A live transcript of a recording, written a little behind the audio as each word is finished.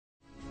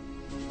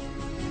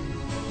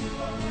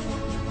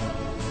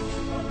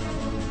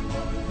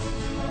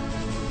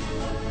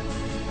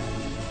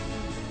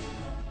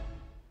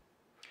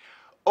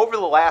Over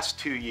the last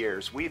 2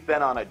 years, we've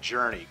been on a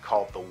journey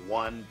called the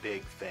One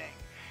Big Thing,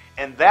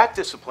 and that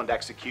disciplined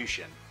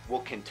execution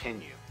will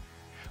continue.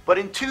 But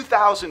in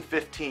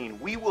 2015,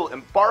 we will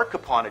embark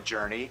upon a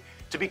journey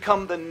to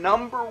become the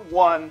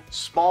 #1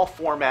 small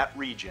format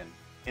region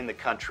in the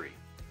country.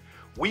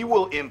 We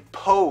will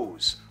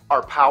impose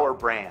our power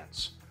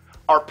brands,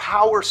 our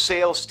power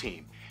sales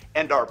team,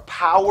 and our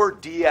power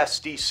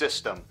DSD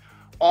system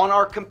on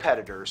our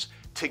competitors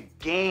to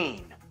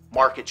gain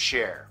market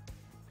share.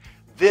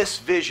 This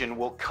vision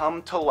will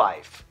come to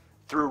life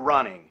through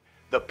running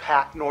the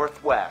Pac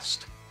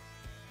Northwest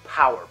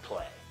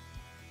PowerPlay.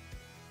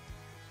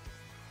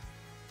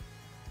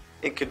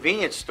 In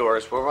convenience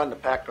stores, we'll run the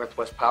Pac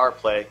Northwest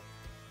PowerPlay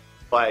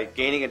by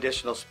gaining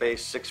additional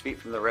space 6 feet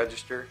from the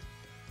register.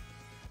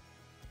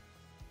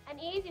 An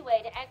easy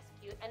way to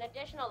execute an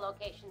additional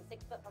location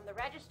 6 foot from the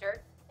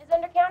register is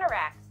under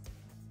counteracts.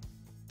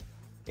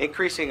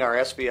 Increasing our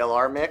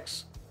SVLR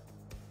mix.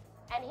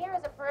 And here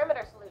is a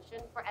perimeter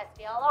solution for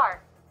SVLR.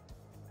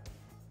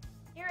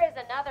 Here is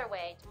another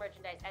way to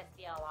merchandise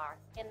SVLR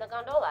in the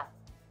gondola.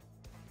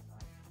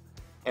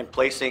 And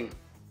placing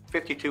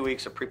 52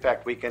 weeks of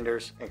prepacked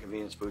weekenders and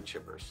convenience food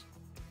shippers.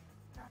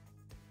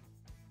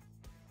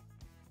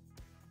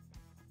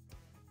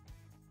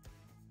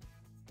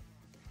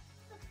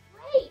 Looks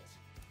great!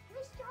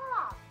 Nice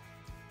job!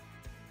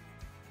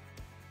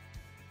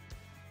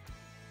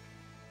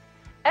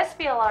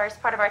 SVLR is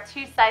part of our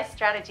two-size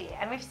strategy,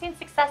 and we've seen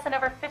success in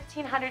over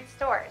 1,500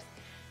 stores.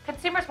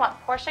 Consumers want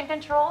portion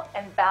control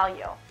and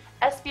value.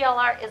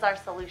 SVLR is our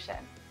solution.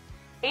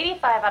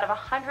 85 out of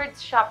 100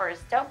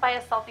 shoppers don't buy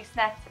a salty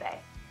snack today.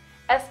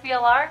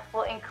 SVLR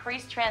will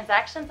increase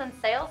transactions and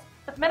sales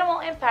with minimal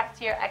impact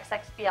to your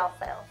XXBL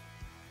sales.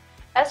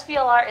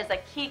 SVLR is a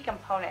key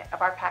component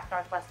of our Pac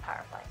Northwest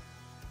PowerPlay.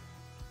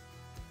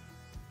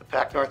 The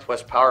Pac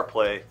Northwest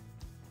PowerPlay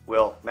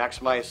will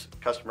maximize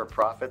customer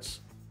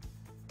profits,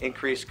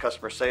 increase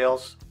customer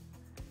sales,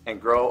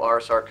 and grow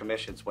RSR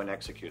commissions when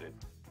executed.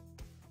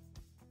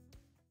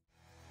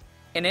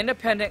 In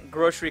independent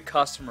grocery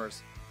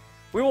customers,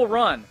 we will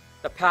run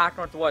the Pac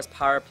Northwest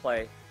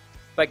PowerPlay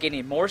by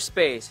gaining more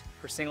space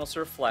for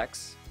single-serve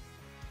flex,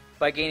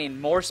 by gaining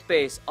more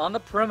space on the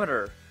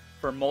perimeter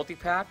for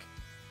multi-pack,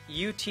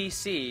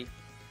 UTC,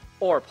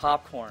 or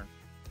popcorn,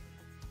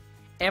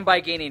 and by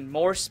gaining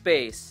more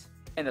space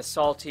in the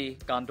salty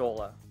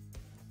gondola.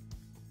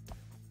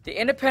 The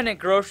independent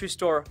grocery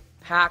store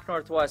Pac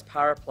Northwest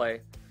PowerPlay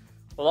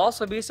will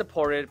also be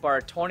supported by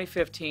our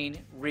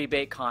 2015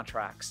 rebate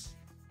contracts.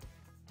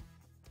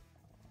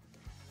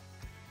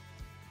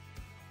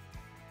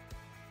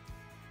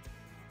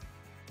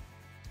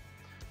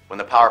 When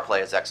the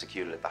PowerPlay is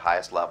executed at the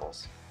highest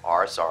levels,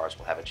 RSRs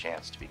will have a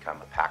chance to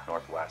become a Pac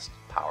Northwest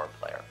power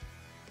player,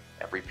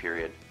 every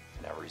period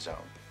and every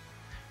zone.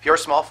 Pure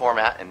small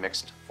format and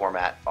mixed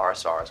format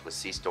RSRs with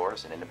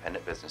C-stores and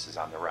independent businesses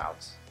on their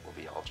routes will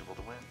be eligible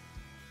to win.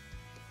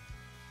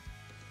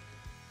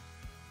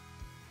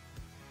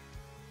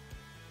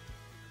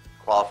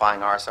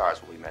 Qualifying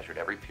RSRs will be measured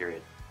every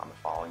period on the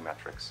following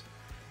metrics: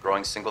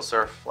 growing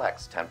single-serve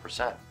flex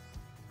 10%,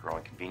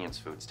 growing convenience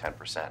foods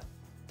 10%,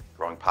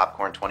 growing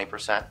popcorn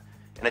 20%,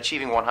 and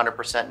achieving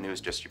 100% news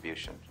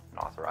distribution in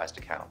authorized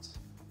accounts.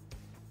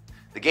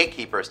 The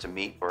gatekeeper is to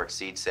meet or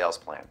exceed sales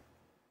plan.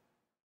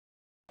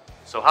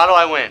 So how do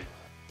I win?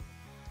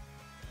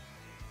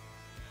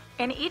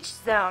 In each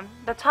zone,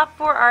 the top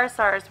 4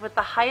 RSRs with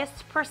the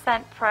highest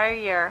percent prior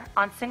year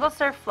on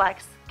single-serve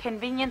flex,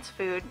 convenience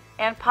food,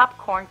 and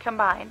popcorn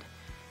combined,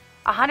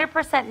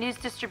 100% news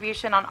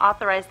distribution on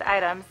authorized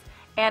items,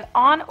 and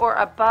on or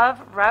above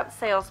route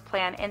sales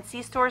plan in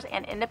C-stores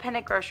and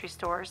independent grocery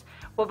stores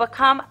will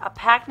become a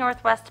Pac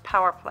Northwest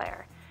Power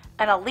Player,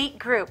 an elite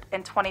group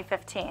in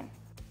 2015.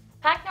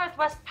 Pac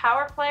Northwest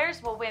Power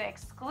Players will win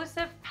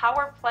exclusive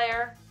Power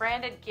Player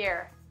branded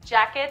gear,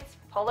 jackets,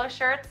 polo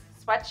shirts,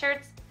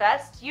 sweatshirts,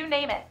 vests, you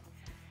name it.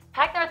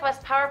 Pac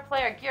Northwest Power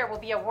Player gear will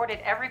be awarded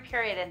every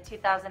period in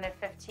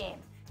 2015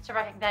 to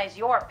recognize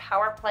your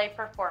Power Play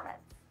performance.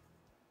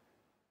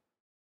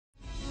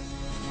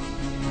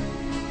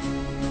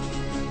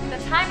 The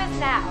time is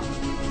now.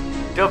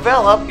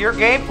 Develop your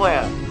game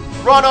plan.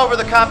 Run over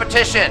the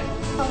competition!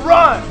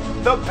 Run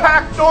the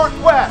Pac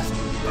Northwest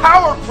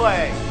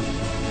PowerPlay!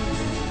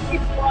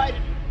 It's wide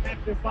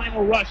after the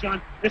final rush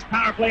on this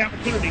power play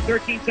opportunity.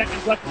 13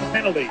 seconds left of the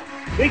penalty.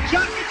 Big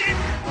shot, it's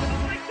in!